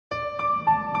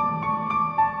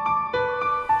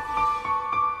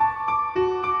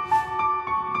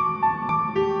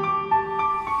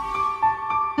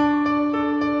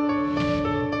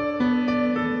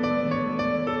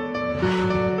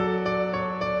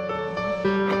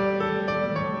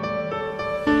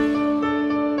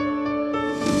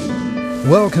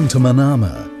Welcome to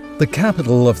Manama, the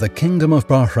capital of the Kingdom of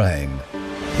Bahrain.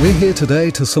 We're here today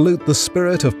to salute the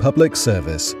spirit of public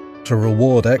service, to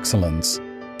reward excellence,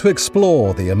 to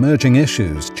explore the emerging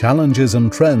issues, challenges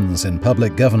and trends in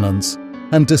public governance,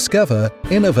 and discover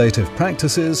innovative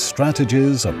practices,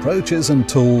 strategies, approaches and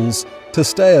tools to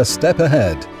stay a step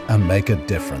ahead and make a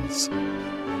difference.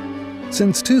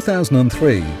 Since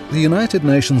 2003, the United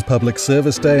Nations Public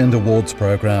Service Day and Awards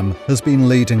Programme has been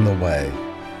leading the way,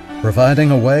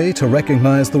 providing a way to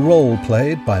recognize the role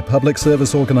played by public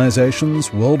service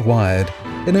organizations worldwide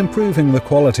in improving the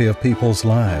quality of people's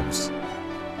lives.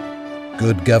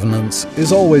 Good governance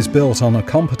is always built on a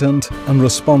competent and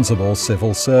responsible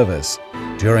civil service.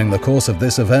 During the course of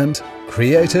this event,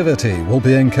 creativity will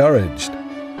be encouraged,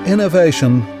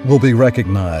 innovation will be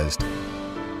recognized,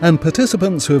 and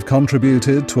participants who have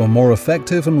contributed to a more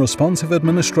effective and responsive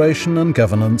administration and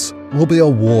governance will be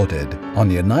awarded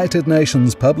on United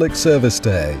Nations Public Service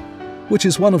Day, which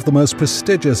is one of the most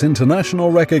prestigious international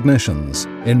recognitions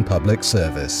in public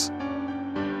service.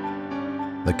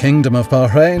 The Kingdom of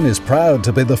Bahrain is proud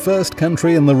to be the first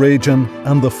country in the region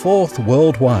and the fourth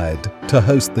worldwide to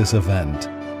host this event.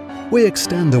 We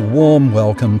extend a warm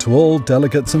welcome to all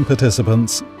delegates and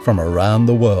participants from around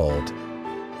the world.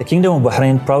 The Kingdom of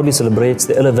Bahrain proudly celebrates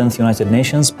the 11th United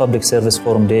Nations Public Service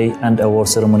Forum Day and Award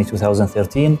Ceremony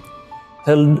 2013,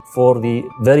 held for the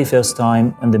very first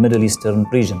time in the Middle Eastern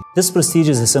region. This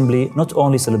prestigious assembly not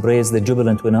only celebrates the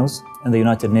jubilant winners in the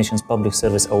United Nations Public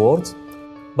Service Awards,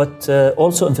 but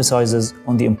also emphasizes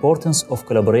on the importance of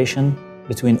collaboration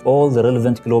between all the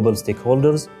relevant global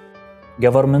stakeholders,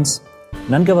 governments,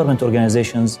 non-government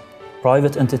organizations,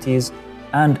 private entities,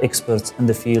 and experts in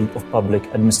the field of public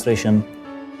administration,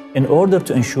 in order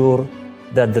to ensure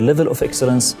that the level of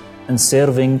excellence in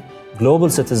serving global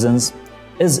citizens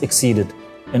is exceeded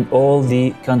in all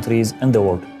the countries in the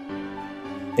world.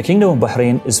 The Kingdom of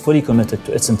Bahrain is fully committed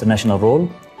to its international role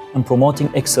in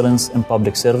promoting excellence in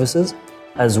public services,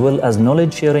 as well as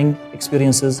knowledge-sharing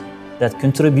experiences that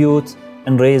contribute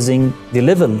in raising the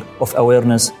level of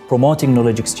awareness, promoting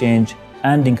knowledge exchange,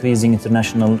 and increasing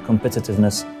international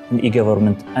competitiveness in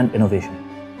e-government and innovation.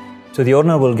 To the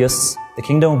honorable guests, the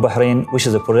Kingdom of Bahrain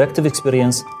wishes a productive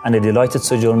experience and a delighted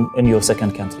sojourn in your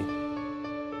second country.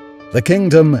 The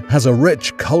Kingdom has a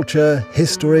rich culture,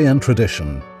 history and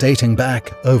tradition dating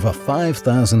back over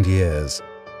 5,000 years,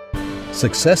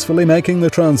 successfully making the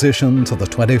transition to the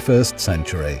 21st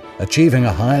century, achieving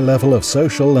a high level of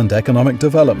social and economic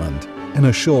development in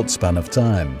a short span of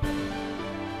time.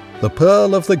 The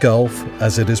Pearl of the Gulf,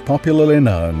 as it is popularly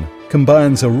known,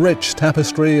 combines a rich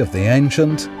tapestry of the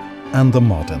ancient and the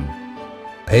modern,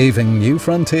 paving new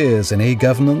frontiers in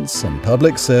e-governance and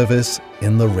public service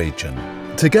in the region.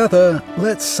 Together,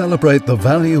 let's celebrate the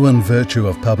value and virtue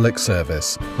of public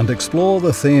service and explore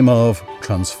the theme of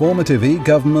transformative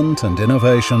e-government and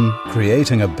innovation,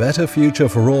 creating a better future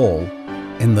for all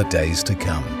in the days to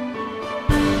come.